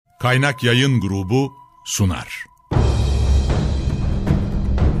Kaynak Yayın Grubu sunar.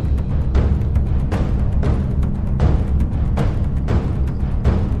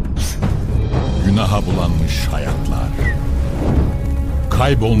 Günaha bulanmış hayatlar,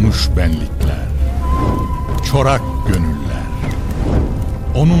 kaybolmuş benlikler, çorak gönüller,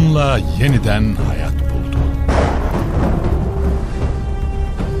 onunla yeniden hayat buldu.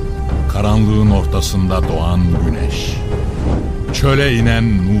 Karanlığın ortasında doğan güneş, çöle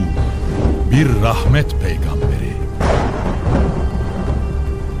inen nur, bir rahmet peygamberi.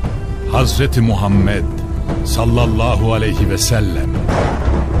 Hazreti Muhammed sallallahu aleyhi ve sellem,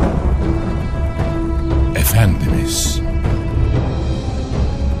 Efendimiz.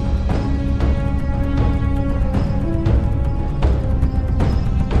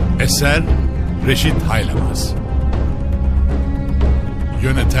 Eser Reşit Haylamaz.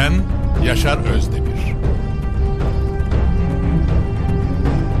 Yöneten Yaşar Özdemir.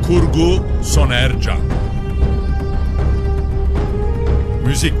 Kurgu Soner Can.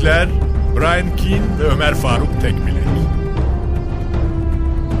 Müzikler Brian Keane ve Ömer Faruk Tekbilek.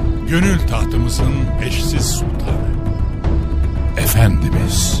 Gönül tahtımızın eşsiz sultanı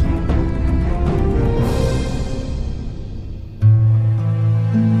Efendimiz.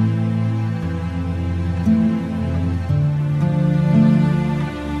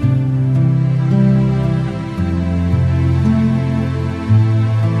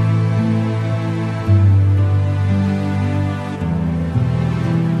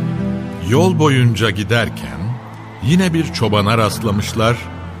 Yol boyunca giderken yine bir çobana rastlamışlar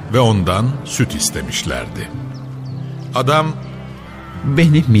ve ondan süt istemişlerdi. Adam,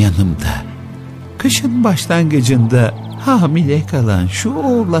 benim yanımda kışın başlangıcında hamile kalan şu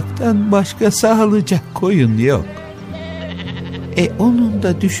oğlaktan başka sağlayacak koyun yok. Onun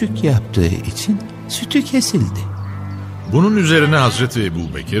da düşük yaptığı için sütü kesildi. Bunun üzerine Hazreti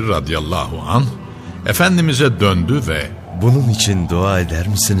Ebubekir radıyallahu anh Efendimiz'e döndü ve bunun için dua eder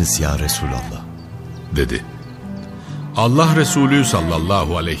misiniz ya Resulallah? dedi. Allah Resulü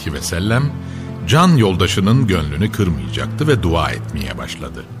sallallahu aleyhi ve sellem can yoldaşının gönlünü kırmayacaktı ve dua etmeye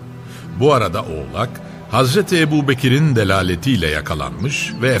başladı. Bu arada oğlak Hazreti Ebubekir'in delaletiyle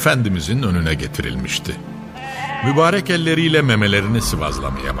yakalanmış ve Efendimizin önüne getirilmişti. Mübarek elleriyle memelerini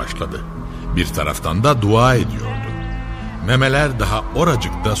sıvazlamaya başladı. Bir taraftan da dua ediyordu. Memeler daha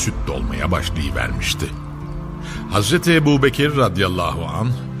oracıkta süt dolmaya başlayıvermişti. Hazreti Ebubekir radıyallahu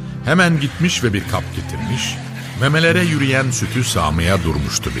anh hemen gitmiş ve bir kap getirmiş, memelere yürüyen sütü sağmaya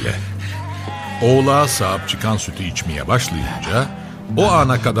durmuştu bile. Oğlağa sağıp çıkan sütü içmeye başlayınca o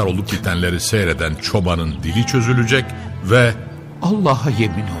ana kadar olup bitenleri seyreden çobanın dili çözülecek ve Allah'a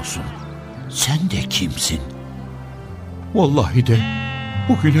yemin olsun, sen de kimsin? Vallahi de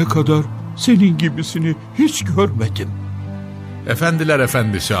bugüne kadar senin gibisini hiç görmedim. Efendiler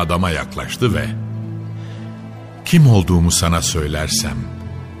efendisi adama yaklaştı ve kim olduğumu sana söylersem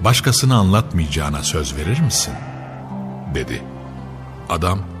başkasını anlatmayacağına söz verir misin? dedi.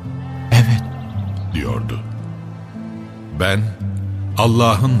 Adam, evet diyordu. Ben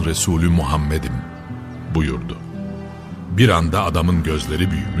Allah'ın Resulü Muhammed'im buyurdu. Bir anda adamın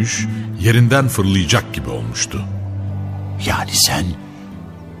gözleri büyümüş, yerinden fırlayacak gibi olmuştu. Yani sen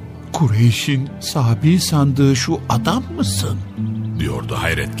Kureyş'in sahibi sandığı şu adam mısın? diyordu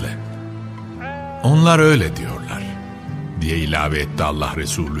hayretle. Onlar öyle diyorlar diye ilave etti Allah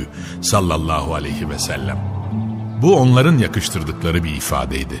Resulü sallallahu aleyhi ve sellem. Bu onların yakıştırdıkları bir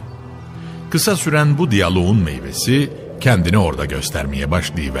ifadeydi. Kısa süren bu diyaloğun meyvesi kendini orada göstermeye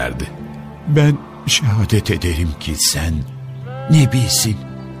başlayıverdi. Ben şehadet ederim ki sen Nebisin.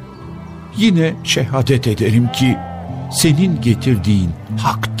 Yine şehadet ederim ki senin getirdiğin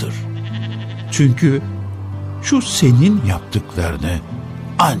haktır. Çünkü şu senin yaptıklarını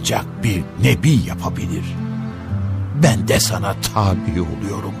ancak bir nebi yapabilir. Ben de sana tabi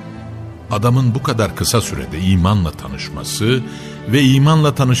oluyorum. Adamın bu kadar kısa sürede imanla tanışması ve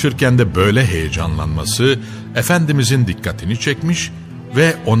imanla tanışırken de böyle heyecanlanması Efendimizin dikkatini çekmiş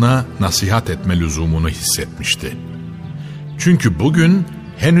ve ona nasihat etme lüzumunu hissetmişti. Çünkü bugün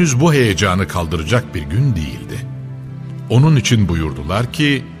henüz bu heyecanı kaldıracak bir gün değildi. Onun için buyurdular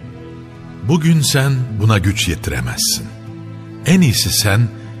ki, bugün sen buna güç yetiremezsin. En iyisi sen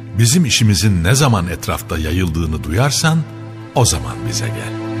bizim işimizin ne zaman etrafta yayıldığını duyarsan o zaman bize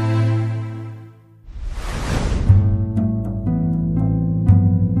gel.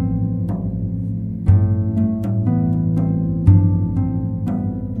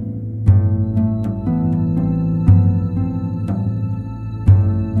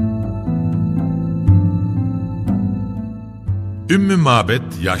 Ümmü Mabet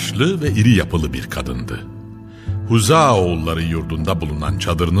yaşlı ve iri yapılı bir kadındı. Huza oğulları yurdunda bulunan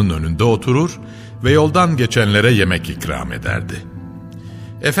çadırının önünde oturur ve yoldan geçenlere yemek ikram ederdi.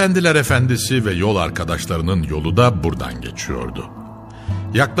 Efendiler efendisi ve yol arkadaşlarının yolu da buradan geçiyordu.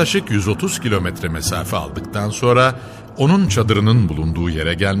 Yaklaşık 130 kilometre mesafe aldıktan sonra onun çadırının bulunduğu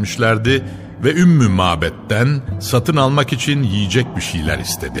yere gelmişlerdi ve Ümmü Mabet'ten satın almak için yiyecek bir şeyler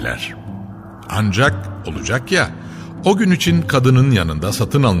istediler. Ancak olacak ya, o gün için kadının yanında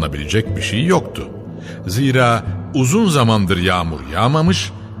satın alınabilecek bir şey yoktu. Zira uzun zamandır yağmur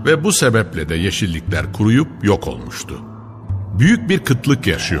yağmamış ve bu sebeple de yeşillikler kuruyup yok olmuştu. Büyük bir kıtlık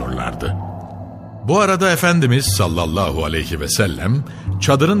yaşıyorlardı. Bu arada Efendimiz sallallahu aleyhi ve sellem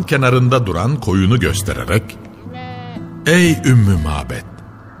çadırın kenarında duran koyunu göstererek "Ey Ümmü Mabet,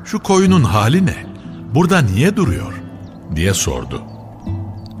 şu koyunun hali ne? Burada niye duruyor?" diye sordu.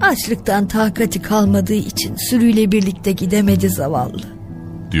 Açlıktan takati kalmadığı için sürüyle birlikte gidemedi zavallı,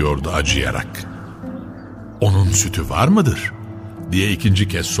 diyordu acıyarak. "Onun sütü var mıdır?" diye ikinci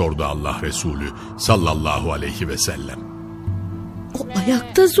kez sordu Allah Resulü sallallahu aleyhi ve sellem. "O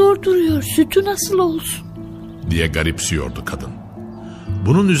ayakta zor duruyor, sütü nasıl olsun?" diye garipsiyordu kadın.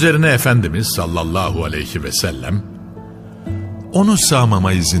 Bunun üzerine Efendimiz sallallahu aleyhi ve sellem "Onu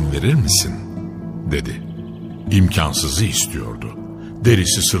sağmama izin verir misin?" dedi. İmkansızı istiyordu.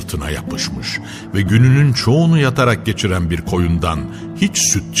 Derisi sırtına yapışmış ve gününün çoğunu yatarak geçiren bir koyundan hiç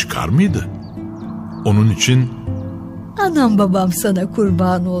süt çıkar mıydı? Onun için "Anam babam sana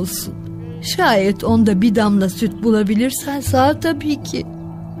kurban olsun. Şayet onda bir damla süt bulabilirsen sağ tabii ki,"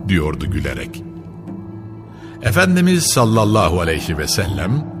 diyordu gülerek. Efendimiz sallallahu aleyhi ve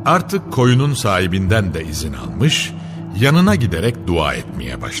sellem artık koyunun sahibinden de izin almış, yanına giderek dua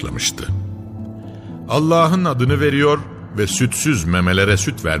etmeye başlamıştı. Allah'ın adını veriyor ve sütsüz memelere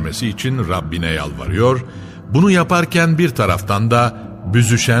süt vermesi için Rabbine yalvarıyor, bunu yaparken bir taraftan da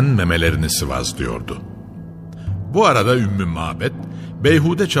büzüşen memelerini sıvazlıyordu. Bu arada Ümmü Mabet,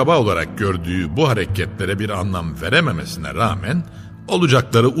 beyhude çaba olarak gördüğü bu hareketlere bir anlam verememesine rağmen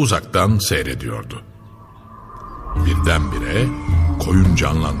olacakları uzaktan seyrediyordu. Birdenbire koyun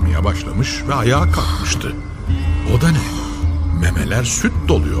canlanmaya başlamış ve ayağa kalkmıştı. O da ne? Memeler süt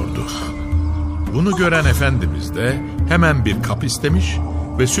doluyordu. Bunu gören Efendimiz de hemen bir kap istemiş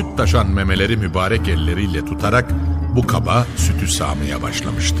ve süt taşan memeleri mübarek elleriyle tutarak bu kaba sütü sağmaya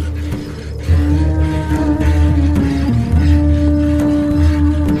başlamıştı.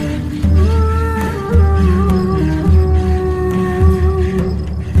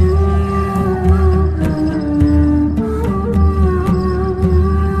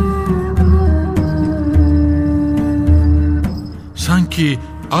 Sanki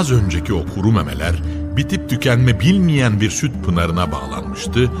az önceki o kuru memeler bitip tükenme bilmeyen bir süt pınarına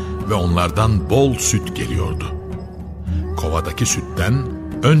bağlanmıştı ve onlardan bol süt geliyordu. Kovadaki sütten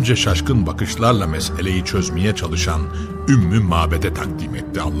önce şaşkın bakışlarla meseleyi çözmeye çalışan Ümmü Mabet'e takdim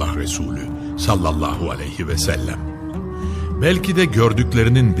etti Allah Resulü sallallahu aleyhi ve sellem. Belki de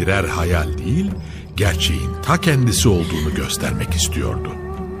gördüklerinin birer hayal değil, gerçeğin ta kendisi olduğunu göstermek istiyordu.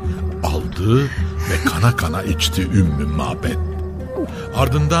 Aldı ve kana kana içti Ümmü Mabet.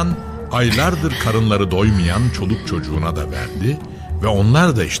 Ardından aylardır karınları doymayan çoluk çocuğuna da verdi ve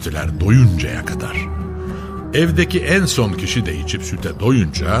onlar da içtiler doyuncaya kadar. Evdeki en son kişi de içip süte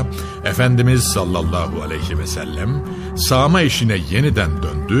doyunca Efendimiz sallallahu aleyhi ve sellem sağma işine yeniden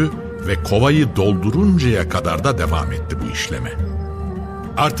döndü ve kovayı dolduruncaya kadar da devam etti bu işleme.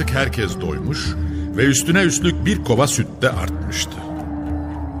 Artık herkes doymuş ve üstüne üstlük bir kova süt de artmıştı.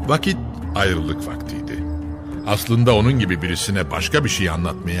 Vakit ayrılık vaktiydi. Aslında onun gibi birisine başka bir şey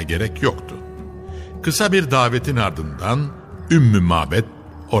anlatmaya gerek yoktu. Kısa bir davetin ardından Ümmü Mabet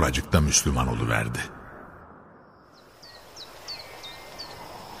oracıkta Müslüman oluverdi.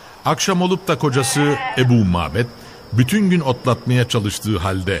 Akşam olup da kocası Ebu Mabet bütün gün otlatmaya çalıştığı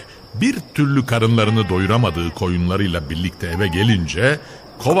halde bir türlü karınlarını doyuramadığı koyunlarıyla birlikte eve gelince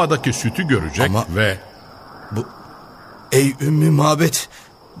kovadaki sütü görecek ve "Ey Ümmü Mabet,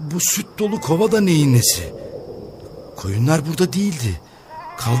 bu süt dolu kovada neyin nesi? Koyunlar burada değildi.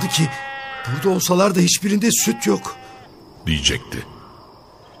 Kaldı ki burada olsalar da hiçbirinde süt yok," diyecekti.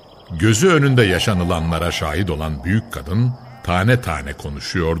 Gözü önünde yaşanılanlara şahit olan büyük kadın tane tane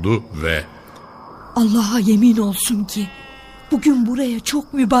konuşuyordu ve "Allah'a yemin olsun ki bugün buraya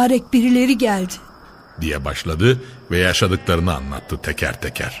çok mübarek birileri geldi," diye başladı ve yaşadıklarını anlattı teker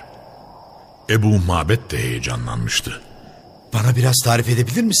teker. Ebu Mabet de heyecanlanmıştı. "Bana biraz tarif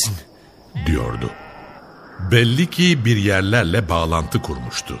edebilir misin?" diyordu. Belli ki bir yerlerle bağlantı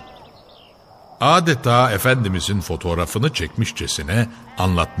kurmuştu. Adeta Efendimizin fotoğrafını çekmişçesine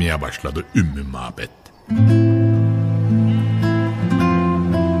anlatmaya başladı Ümmü Mabet.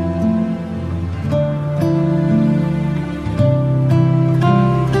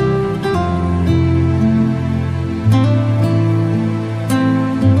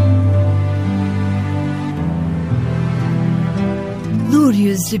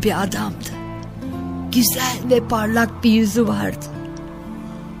 yüzlü bir adamdı. Güzel ve parlak bir yüzü vardı.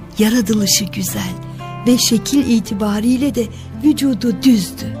 Yaratılışı güzel ve şekil itibariyle de vücudu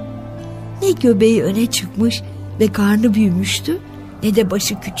düzdü. Ne göbeği öne çıkmış ve karnı büyümüştü, ne de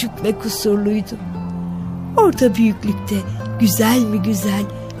başı küçük ve kusurluydu. Orta büyüklükte güzel mi güzel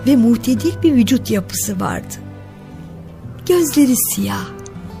ve muhtedil bir vücut yapısı vardı. Gözleri siyah,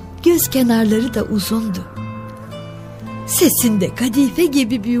 göz kenarları da uzundu. Sesinde kadife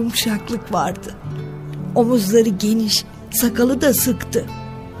gibi bir yumuşaklık vardı. Omuzları geniş, sakalı da sıktı.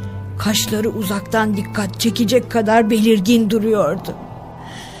 Kaşları uzaktan dikkat çekecek kadar belirgin duruyordu.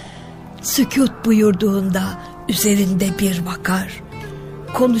 Sükût buyurduğunda üzerinde bir vakar,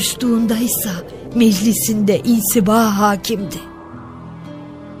 konuştuğunda ise meclisinde insiba hakimdi.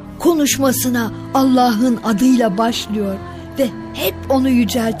 Konuşmasına Allah'ın adıyla başlıyor ve hep onu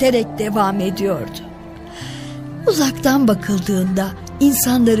yücelterek devam ediyordu. Uzaktan bakıldığında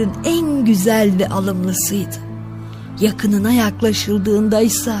insanların en güzel ve alımlısıydı. Yakınına yaklaşıldığında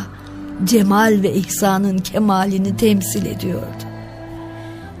ise cemal ve ihsanın kemalini temsil ediyordu.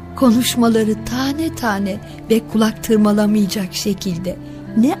 Konuşmaları tane tane ve kulak tırmalamayacak şekilde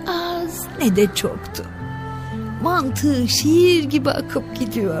ne az ne de çoktu. Mantığı şiir gibi akıp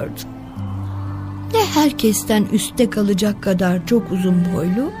gidiyordu. Ne herkesten üstte kalacak kadar çok uzun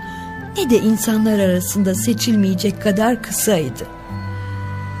boylu, ne de insanlar arasında seçilmeyecek kadar kısaydı.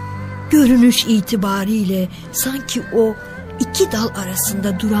 Görünüş itibariyle sanki o iki dal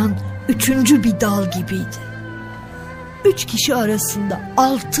arasında duran üçüncü bir dal gibiydi. 3 kişi arasında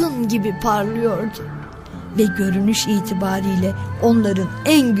altın gibi parlıyordu ve görünüş itibariyle onların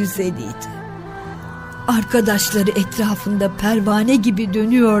en güzeliydi. Arkadaşları etrafında pervane gibi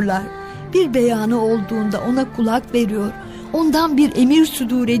dönüyorlar. Bir beyanı olduğunda ona kulak veriyor, ondan bir emir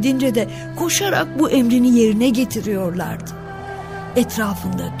sudur edince de koşarak bu emrini yerine getiriyorlardı.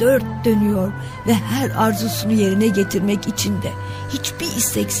 Etrafında dört dönüyor ve her arzusunu yerine getirmek için de hiçbir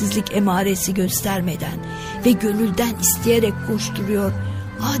isteksizlik emaresi göstermeden ve gönülden isteyerek koşturuyor,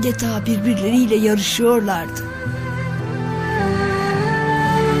 adeta birbirleriyle yarışıyorlardı.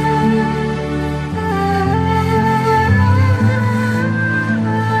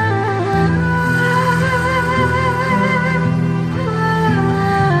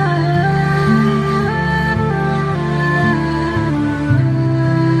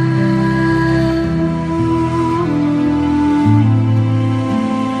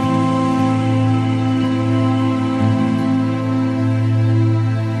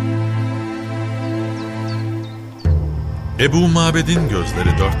 Ebu Mabed'in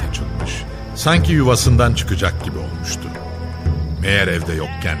gözleri dört açılmış, sanki yuvasından çıkacak gibi olmuştu. Meğer evde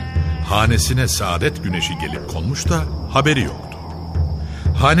yokken hanesine saadet güneşi gelip konmuş da haberi yoktu.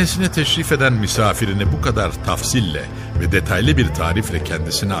 Hanesine teşrif eden misafirini bu kadar tafsille ve detaylı bir tarifle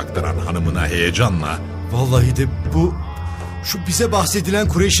kendisine aktaran hanımına heyecanla "Vallahi de bu şu bize bahsedilen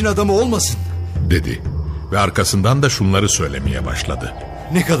Kureyş'in adamı olmasın?" dedi ve arkasından da şunları söylemeye başladı.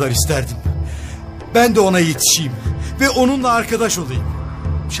 "Ne kadar isterdim. Ben de ona yetişeyim ve onunla arkadaş olayım.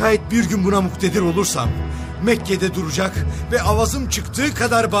 Şayet bir gün buna muktedir olursam Mekke'de duracak ve avazım çıktığı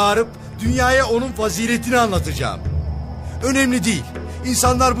kadar bağırıp dünyaya onun faziletini anlatacağım. Önemli değil.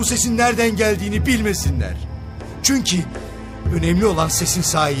 İnsanlar bu sesin nereden geldiğini bilmesinler. Çünkü önemli olan sesin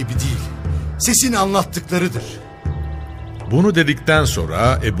sahibi değil, sesin anlattıklarıdır." Bunu dedikten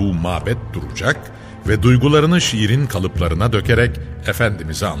sonra Ebu Mabed duracak ve duygularını şiirin kalıplarına dökerek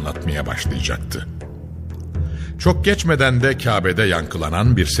Efendimiz'e anlatmaya başlayacaktı. Çok geçmeden de Kabe'de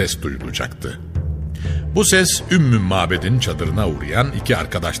yankılanan bir ses duyulacaktı. Bu ses Ümmü Mabed'in çadırına uğrayan iki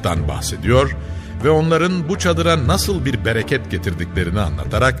arkadaştan bahsediyor ve onların bu çadıra nasıl bir bereket getirdiklerini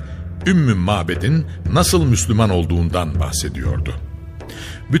anlatarak Ümmü Mabed'in nasıl Müslüman olduğundan bahsediyordu.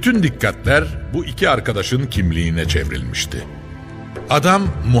 Bütün dikkatler bu iki arkadaşın kimliğine çevrilmişti. Adam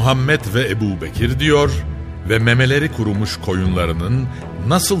Muhammed ve Ebu Bekir diyor ve memeleri kurumuş koyunlarının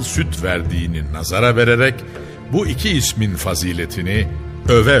nasıl süt verdiğini nazara vererek bu iki ismin faziletini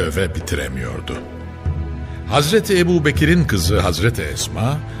öve öve bitiremiyordu. Hazreti Ebu Bekir'in kızı Hazreti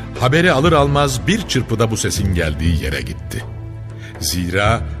Esma haberi alır almaz bir çırpıda bu sesin geldiği yere gitti.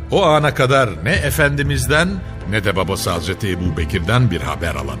 Zira o ana kadar ne Efendimiz'den ne de babası Hazreti Ebu Bekir'den bir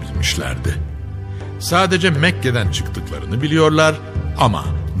haber alabilmişlerdi. Sadece Mekke'den çıktıklarını biliyorlar ama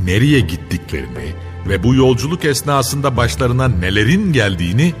nereye gittiklerini ve bu yolculuk esnasında başlarına nelerin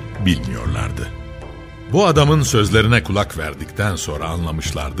geldiğini bilmiyorlardı. Bu adamın sözlerine kulak verdikten sonra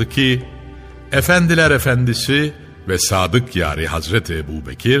anlamışlardı ki Efendiler Efendisi ve sadık yari Hazreti Ebu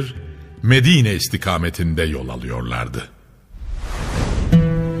Bekir Medine istikametinde yol alıyorlardı.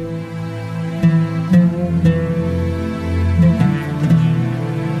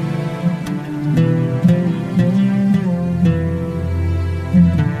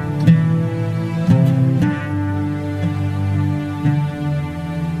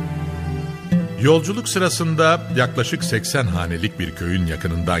 Yolculuk sırasında yaklaşık 80 hanelik bir köyün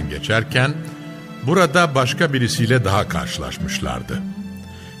yakınından geçerken burada başka birisiyle daha karşılaşmışlardı.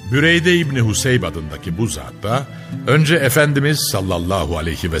 Büreyde İbni Huseyb adındaki bu zat da önce Efendimiz sallallahu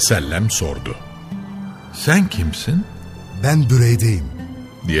aleyhi ve sellem sordu. "Sen kimsin?" "Ben Büreyde'yim,"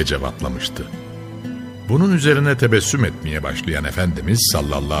 diye cevaplamıştı. Bunun üzerine tebessüm etmeye başlayan Efendimiz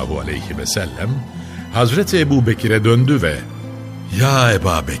sallallahu aleyhi ve sellem Hazreti Ebu Bekir'e döndü ve "Ya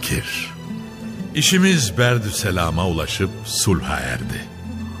Ebu Bekir, işimiz berdü selama ulaşıp sulha erdi."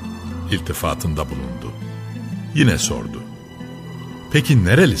 İltifatında bulundu. Yine sordu. "Peki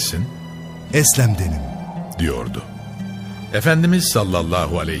nerelisin?" "Eslem'denim," diyordu. Efendimiz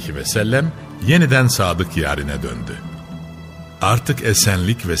sallallahu aleyhi ve sellem yeniden sadık yarine döndü. "Artık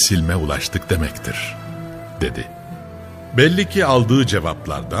esenlik ve silme ulaştık demektir," dedi. Belli ki aldığı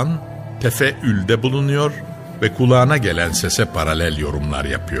cevaplardan tefeülde bulunuyor ve kulağına gelen sese paralel yorumlar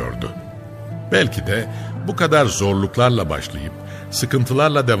yapıyordu. Belki de bu kadar zorluklarla başlayıp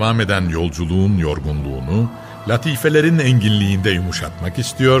sıkıntılarla devam eden yolculuğun yorgunluğunu latifelerin enginliğinde yumuşatmak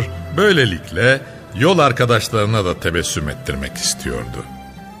istiyor, böylelikle yol arkadaşlarına da tebessüm ettirmek istiyordu.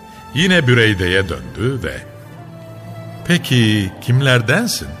 Yine Büreyde'ye döndü ve "Peki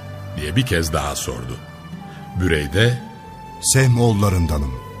kimlerdensin?" diye bir kez daha sordu. Büreyde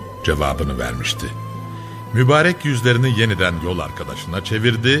 "Sehmoğullarındanım," cevabını vermişti. Mübarek yüzlerini yeniden yol arkadaşına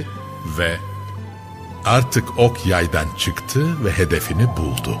çevirdi ve "Artık ok yaydan çıktı ve hedefini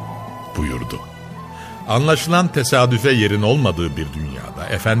buldu," buyurdu. Anlaşılan tesadüfe yerin olmadığı bir dünyada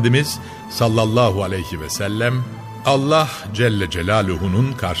Efendimiz sallallahu aleyhi ve sellem Allah Celle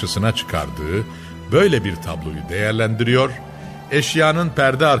Celaluhu'nun karşısına çıkardığı böyle bir tabloyu değerlendiriyor, eşyanın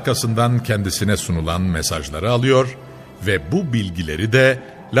perde arkasından kendisine sunulan mesajları alıyor ve bu bilgileri de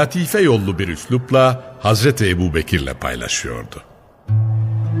latife yollu bir üslupla Hazreti Ebu Bekir'le paylaşıyordu.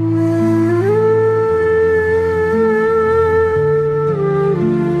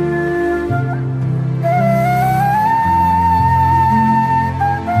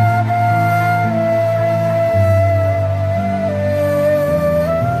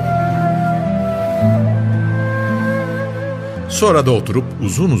 Sonra da oturup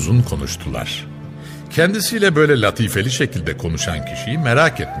uzun uzun konuştular. Kendisiyle böyle latifeli şekilde konuşan kişiyi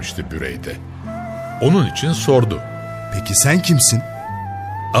merak etmişti Büreyde. Onun için sordu. "Peki sen kimsin?"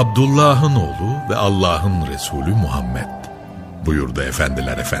 "Abdullah'ın oğlu ve Allah'ın Resulü Muhammed," buyurdu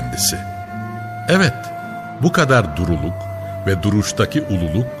Efendiler Efendisi. Evet, bu kadar duruluk ve duruştaki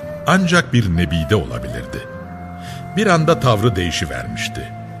ululuk ancak bir nebide olabilirdi. Bir anda tavrı değişivermişti.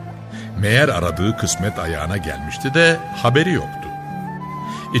 Meğer aradığı kısmet ayağına gelmişti de haberi yoktu.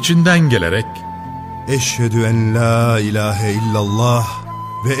 İçinden gelerek "Eşhedü en la ilahe illallah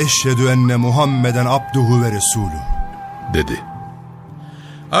ve eşhedü enne Muhammeden abduhu ve resulü," dedi.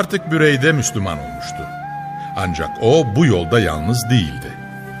 Artık Büreyde Müslüman olmuştu. Ancak o bu yolda yalnız değildi.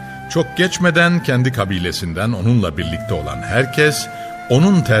 Çok geçmeden kendi kabilesinden onunla birlikte olan herkes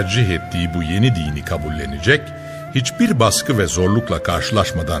onun tercih ettiği bu yeni dini kabullenecek, hiçbir baskı ve zorlukla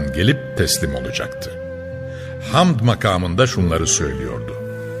karşılaşmadan gelip teslim olacaktı. Hamd makamında şunları söylüyordu.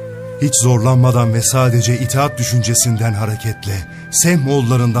 "Hiç zorlanmadan ve sadece itaat düşüncesinden hareketle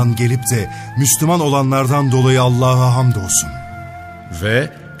Sehmoğullarından gelip de Müslüman olanlardan dolayı Allah'a hamdolsun." Ve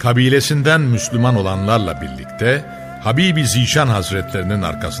kabilesinden Müslüman olanlarla birlikte Habibi Zişan Hazretlerinin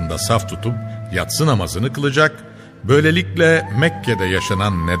arkasında saf tutup yatsı namazını kılacak, böylelikle Mekke'de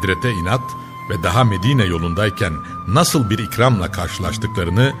yaşanan nedrete inat ve daha Medine yolundayken nasıl bir ikramla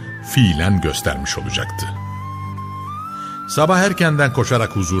karşılaştıklarını fiilen göstermiş olacaktı. Sabah erkenden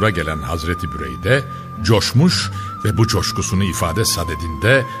koşarak huzura gelen Hazreti Büreyde coşmuş ve bu coşkusunu ifade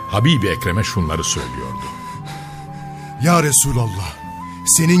sadedinde Habibi Ekrem'e şunları söylüyordu. "Ya Resulallah,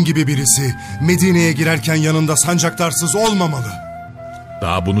 senin gibi birisi Medine'ye girerken yanında sancaktarsız olmamalı."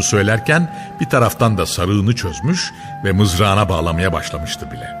 Daha bunu söylerken bir taraftan da sarığını çözmüş ve mızrağına bağlamaya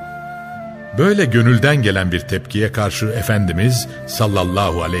başlamıştı bile. Böyle gönülden gelen bir tepkiye karşı Efendimiz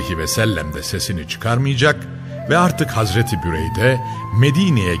sallallahu aleyhi ve sellem de sesini çıkarmayacak ve artık Hazreti Büreyde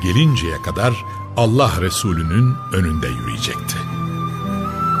Medine'ye gelinceye kadar Allah Resulü'nün önünde yürüyecekti.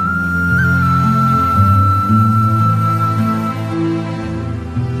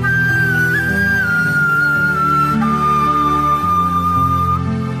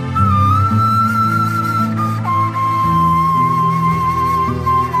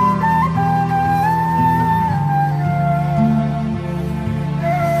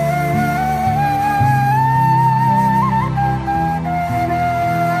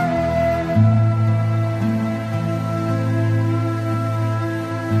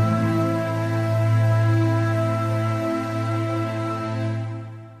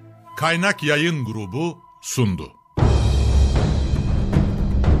 Kaynak Yayın Grubu sundu.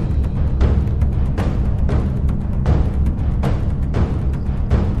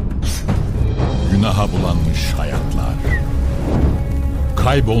 Günaha bulanmış hayatlar,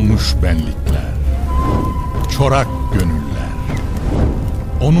 kaybolmuş benlikler, çorak gönüller,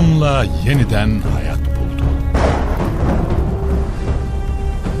 onunla yeniden hayat buldu.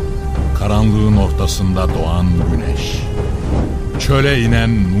 Karanlığın ortasında doğan güneş, çöle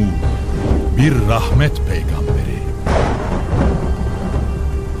inen nur, bir rahmet peygamberi.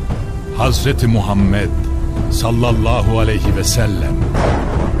 Hazreti Muhammed sallallahu aleyhi ve sellem,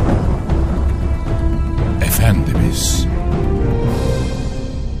 Efendimiz